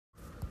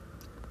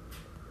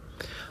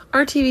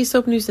Our TV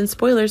soap news and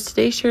spoilers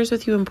today shares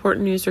with you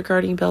important news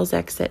regarding Belle's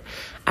exit.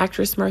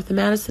 Actress Martha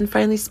Madison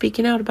finally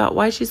speaking out about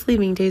why she's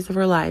leaving Days of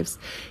Our Lives.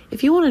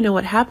 If you want to know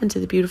what happened to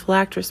the beautiful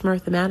actress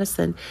Martha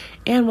Madison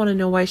and want to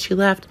know why she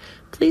left,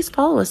 please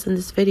follow us in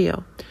this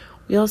video.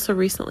 We also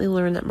recently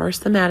learned that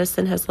Martha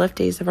Madison has left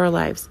Days of Our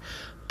Lives,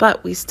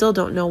 but we still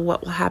don't know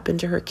what will happen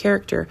to her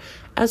character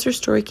as her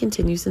story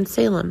continues in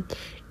Salem.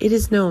 It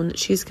is known that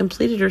she has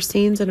completed her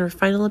scenes and her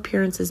final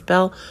appearance as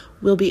Belle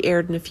will be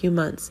aired in a few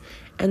months,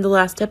 and the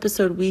last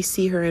episode we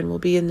see her in will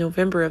be in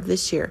November of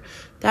this year.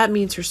 That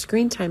means her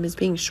screen time is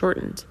being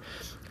shortened.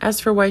 As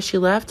for why she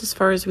left, as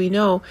far as we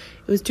know,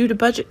 it was due to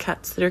budget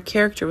cuts that her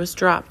character was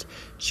dropped.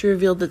 She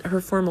revealed that her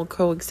former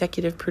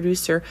co-executive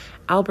producer,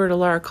 Albert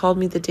Alar, called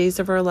me the Days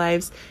of Our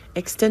Lives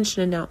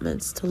extension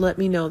announcements to let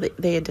me know that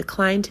they had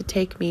declined to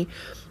take me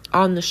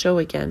on the show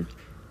again.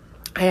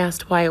 I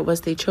asked why it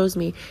was they chose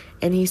me,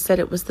 and he said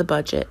it was the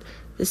budget.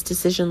 This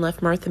decision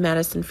left Martha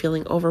Madison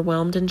feeling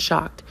overwhelmed and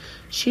shocked.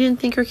 She didn't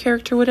think her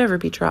character would ever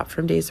be dropped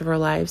from Days of Our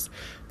Lives.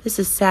 This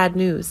is sad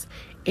news.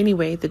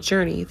 Anyway, the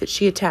journey that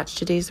she attached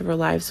to Days of Our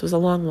Lives was a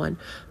long one.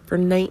 For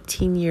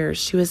 19 years,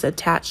 she was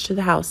attached to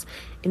the house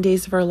in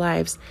Days of Our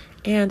Lives,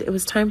 and it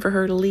was time for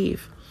her to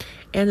leave.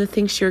 And the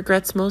thing she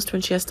regrets most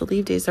when she has to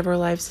leave Days of Our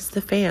Lives is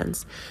the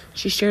fans.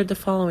 She shared the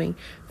following: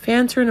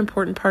 "Fans are an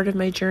important part of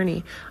my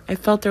journey. I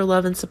felt their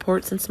love and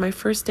support since my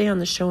first day on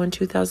the show in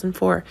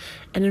 2004,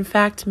 and in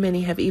fact,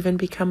 many have even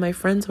become my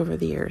friends over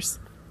the years."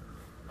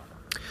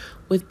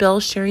 With Belle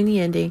sharing the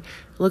ending,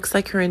 it looks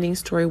like her ending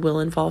story will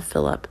involve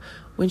Philip.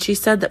 When she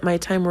said that my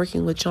time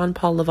working with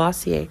Jean-Paul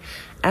Lavoisier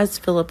as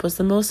Philip was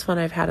the most fun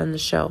I've had on the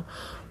show.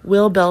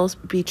 Will Belle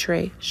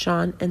betray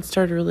Sean and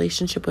start a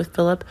relationship with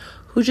Philip,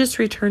 who just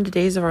returned to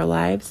Days of Our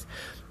Lives?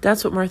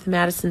 That's what Martha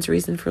Madison's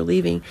reason for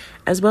leaving,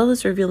 as well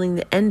as revealing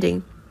the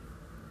ending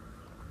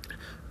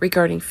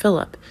regarding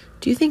Philip.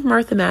 Do you think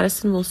Martha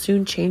Madison will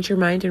soon change her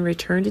mind and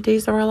return to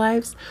Days of Our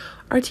Lives?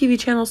 Our TV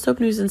channel Soap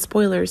News and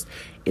Spoilers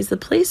is the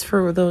place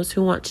for those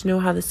who want to know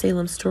how the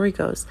Salem story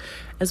goes,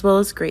 as well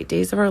as great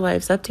Days of Our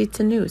Lives updates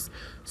and news.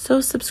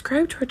 So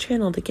subscribe to our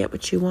channel to get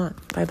what you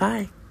want.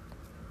 Bye-bye.